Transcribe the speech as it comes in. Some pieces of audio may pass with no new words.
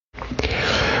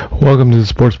Welcome to the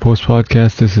Sports Post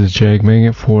Podcast. This is Jag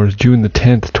Magnet for June the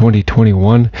 10th,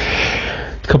 2021.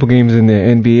 A couple games in the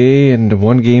NBA and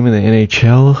one game in the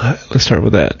NHL. Let's start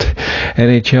with that.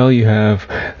 NHL, you have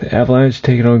the Avalanche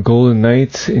taking on Golden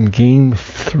Knights in Game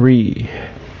 3.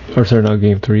 Or sorry, not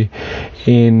Game 3.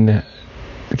 In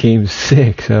Game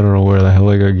 6. I don't know where the hell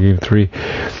I got Game 3.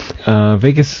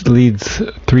 Vegas leads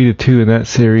 3-2 in that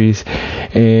series.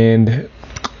 And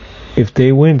if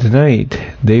they win tonight,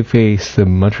 they face the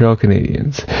Montreal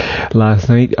Canadiens. Last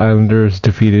night, Islanders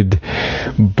defeated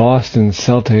Boston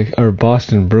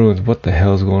Bruins. What the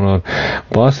hell is going on?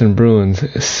 Boston Bruins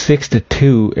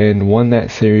 6-2 and won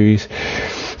that series.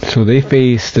 So they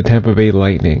face the Tampa Bay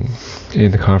Lightning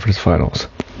in the conference finals.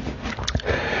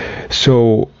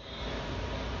 So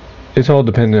it's all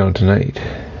dependent on tonight.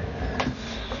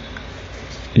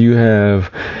 You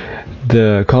have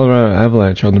the Colorado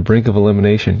Avalanche on the brink of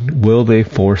elimination. Will they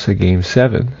force a Game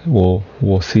 7? We'll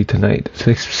see tonight,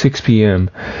 6 p.m.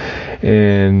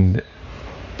 And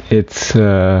it's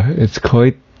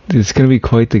going to be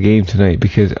quite the game tonight,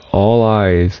 because all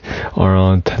eyes are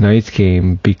on tonight's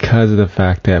game because of the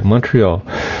fact that Montreal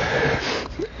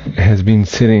has been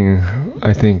sitting,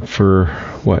 I think, for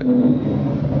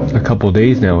a couple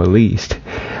days now, at least.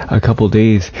 A couple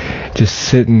days just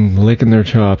sitting, licking their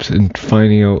chops and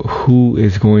finding out who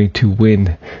is going to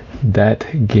win that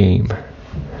game.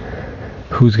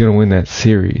 Who's going to win that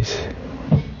series.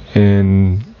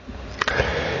 And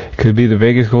it could be the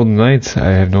Vegas Golden Knights.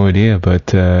 I have no idea,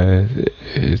 but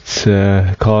it's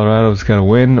Colorado's got to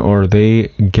win or they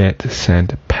get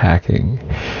sent packing.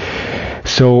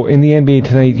 So in the NBA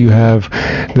tonight, you have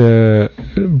the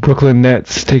Brooklyn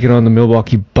Nets taking on the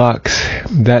Milwaukee Bucks.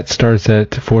 That starts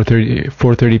at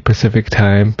 4:30 Pacific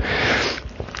time.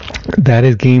 That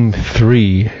is Game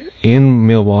 3 in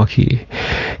Milwaukee.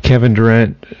 Kevin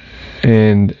Durant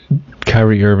and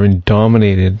Kyrie Irving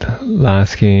dominated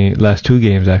last two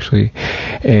games actually,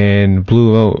 and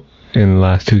blew out in the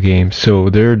last two games. So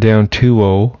they're down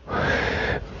 2-0.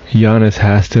 Giannis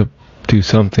has to do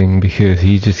something because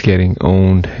he's just getting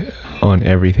owned on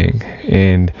everything,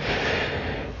 and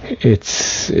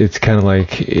it's kind of like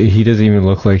he doesn't even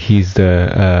look like he's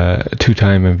the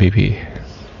two-time MVP.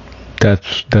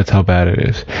 That's how bad it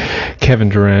is. Kevin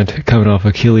Durant, coming off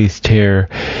Achilles tear,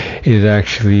 is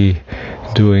actually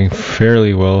doing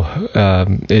fairly well.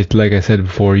 Like I said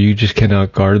before, you just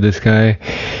cannot guard this guy.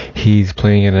 He's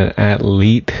playing at an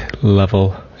athlete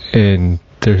level, and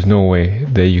there's no way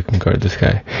that you can guard this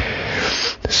guy.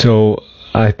 So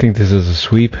I think this is a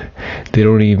sweep. They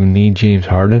don't even need James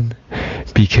Harden,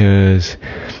 because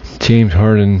James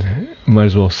Harden might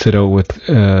as well sit out with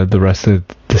the rest of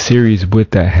the series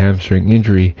with that hamstring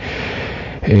injury,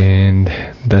 and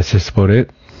that's just about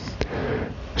it.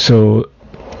 So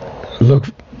look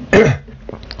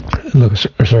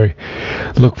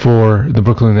for the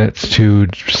Brooklyn Nets to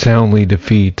soundly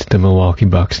defeat the Milwaukee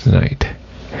Bucks tonight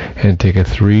and take a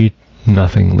 3-0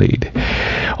 lead.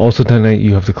 Also tonight,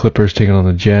 you have the Clippers taking on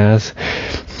the Jazz.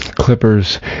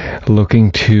 Clippers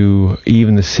looking to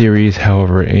even the series.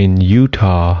 However, in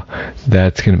Utah,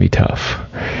 that's going to be tough.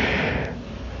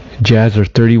 Jazz are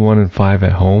 31-5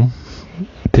 at home.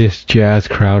 This Jazz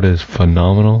crowd is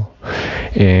phenomenal,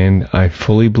 and I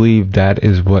fully believe that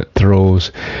is what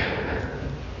throws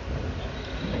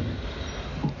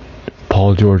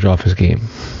Paul George off his game.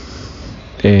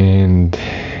 And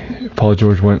Paul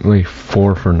George went like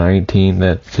 4 for 19.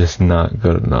 That's just not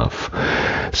good enough.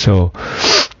 So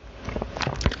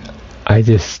I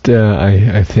just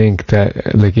I think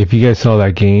that, like, if you guys saw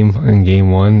that game in Game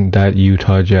 1, that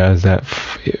Utah Jazz, that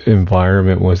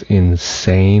environment was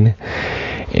insane,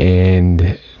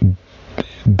 and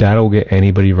that'll get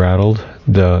anybody rattled,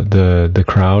 the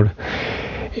crowd.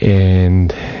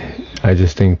 And I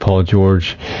just think Paul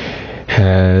George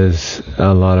has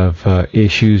a lot of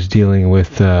issues dealing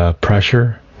with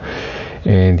pressure,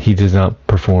 and he does not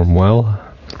perform well.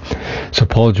 So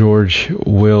Paul George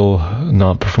will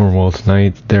not perform well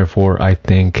tonight. Therefore, I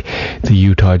think the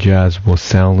Utah Jazz will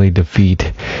soundly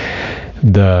defeat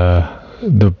the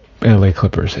LA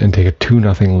Clippers and take a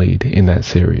 2-0 lead in that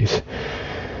series.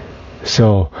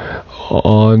 So,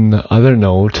 on the other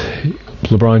note,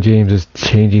 LeBron James is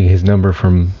changing his number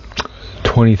from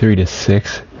 23 to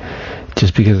 6,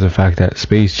 just because of the fact that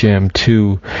Space Jam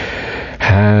 2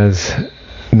 has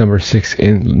number 6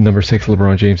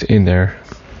 LeBron James in there.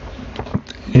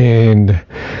 And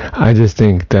I just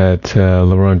think that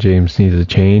LeBron James needs a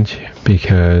change,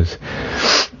 because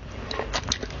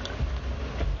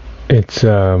it's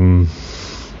a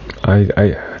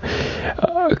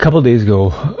couple of days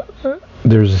ago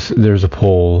there's a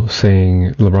poll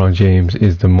saying LeBron James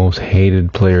is the most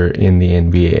hated player in the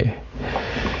NBA,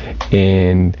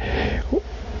 and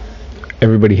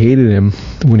everybody hated him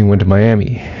when he went to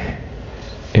Miami,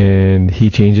 and he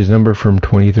changed his number from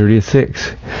 2030 to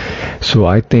 6. So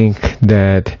I think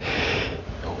that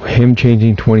him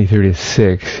changing 2030 to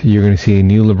 6, you're going to see a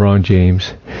new LeBron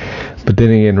James. But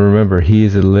then again, remember, he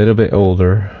is a little bit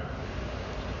older,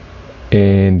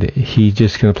 and he's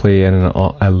just going to play at an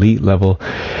elite level.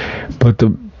 But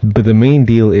the main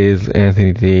deal is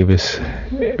Anthony Davis,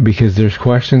 because there's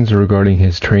questions regarding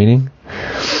his training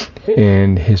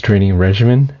and his training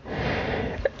regimen.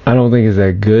 I don't think it's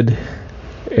that good,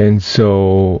 and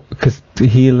so because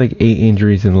he had like 8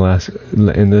 injuries in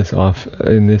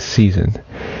this season,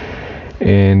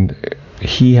 and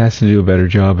he has to do a better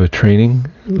job of training.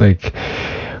 Like,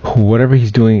 whatever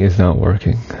he's doing is not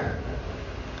working.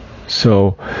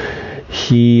 So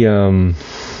he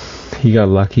got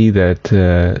lucky that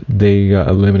they got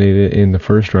eliminated in the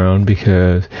first round,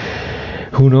 because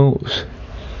who knows,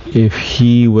 if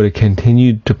he would have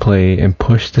continued to play and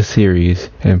push the series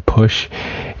and push,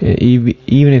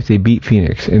 even if they beat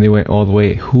Phoenix and they went all the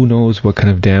way, who knows what kind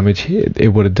of damage it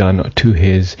would have done to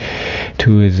his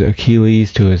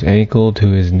Achilles, to his ankle, to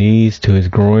his knees, to his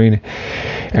groin.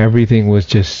 Everything was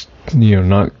just,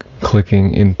 not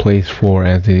clicking in place for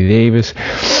Anthony Davis.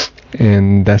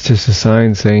 And that's just a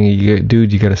sign saying,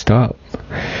 dude, you gotta stop.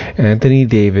 Anthony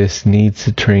Davis needs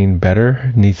to train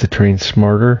better, needs to train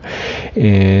smarter,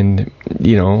 and,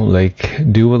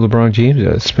 do what LeBron James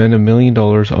does. Spend $1 million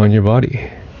on your body.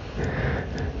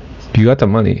 You got the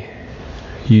money.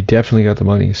 You definitely got the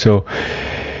money. So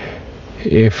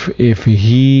if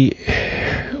he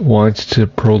wants to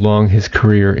prolong his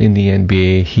career in the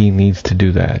NBA, he needs to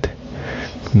do that.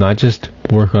 Not just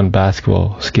work on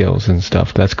basketball skills and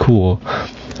stuff. That's cool.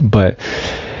 But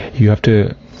you have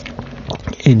to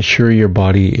ensure your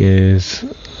body is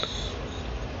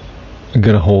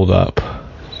going to hold up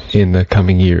in the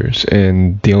coming years.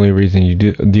 And the only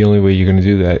way you're going to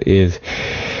do that is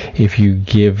if you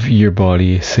give your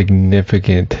body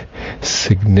significant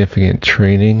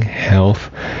training,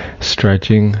 health,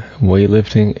 stretching,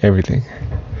 weightlifting, everything.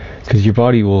 Because your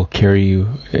body will carry you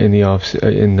in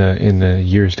the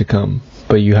years to come,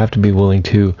 but you have to be willing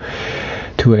to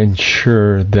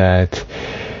ensure that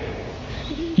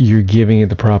you're giving it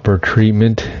the proper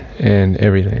treatment and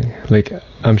everything. Like,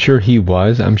 I'm sure he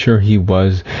was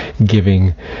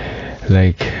giving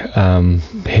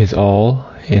his all,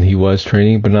 and he was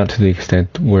training, but not to the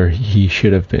extent where he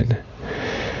should have been.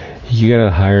 You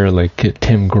gotta hire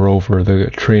Tim Grover, the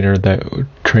trainer that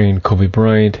trained Kobe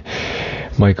Bryant,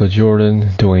 Michael Jordan,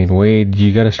 Dwayne Wade.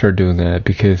 You got to start doing that,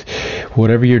 because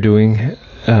whatever you're doing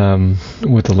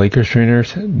with the Lakers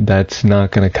trainers, that's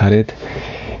not going to cut it.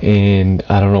 And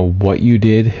I don't know what you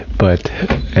did, but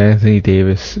Anthony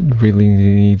Davis really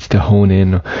needs to hone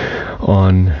in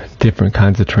on different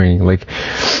kinds of training. Like,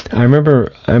 I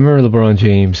remember LeBron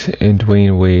James and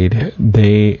Dwayne Wade,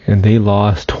 they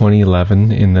lost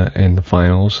 2011 in the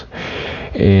finals.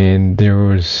 And there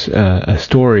was a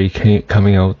story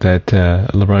coming out that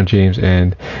LeBron James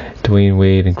and Dwayne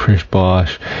Wade and Chris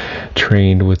Bosh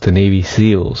trained with the Navy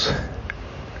SEALs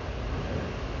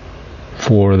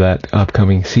for that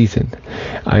upcoming season.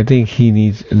 I think he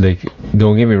needs,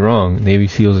 don't get me wrong, Navy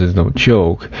SEALs is no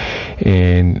joke,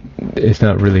 and it's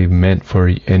not really meant for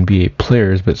NBA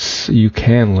players, but you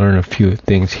can learn a few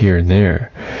things here and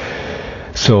there.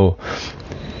 So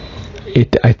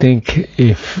I think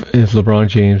if LeBron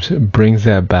James brings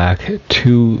that back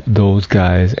to those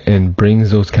guys and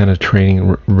brings those kind of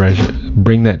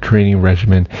bring that training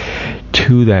regimen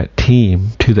to that team,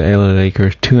 to the LA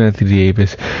Lakers, to Anthony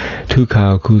Davis, to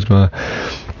Kyle Kuzma,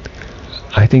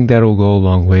 I think that'll go a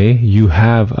long way. You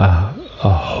have a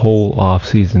whole off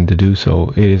season to do so.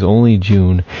 It is only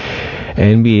June.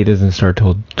 NBA doesn't start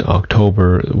till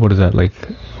October. What is that,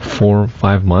 4 or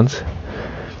 5 months?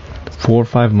 4 or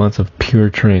 5 months of pure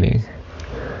training.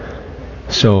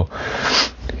 So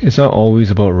it's not always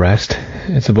about rest.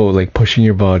 It's about pushing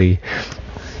your body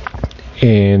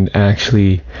and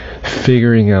actually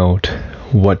figuring out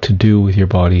what to do with your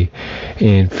body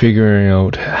and figuring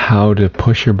out how to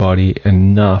push your body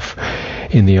enough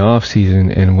in the off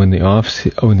season. And when the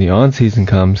on season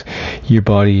comes, your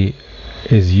body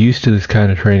is used to this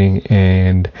kind of training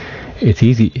and it's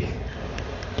easy.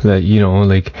 Like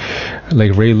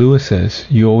Ray Lewis says,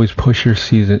 you always push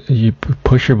you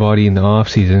push your body in the off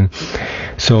season,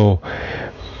 so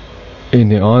in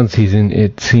the on season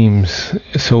it seems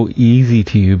so easy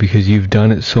to you because you've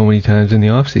done it so many times in the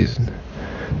off season.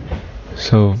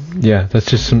 So, yeah, that's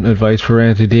just some advice for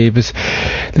Anthony Davis.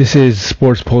 This is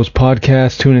Sports Post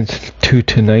Podcast. Tune in to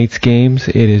tonight's games.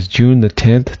 It is June the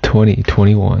 10th,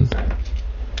 2021.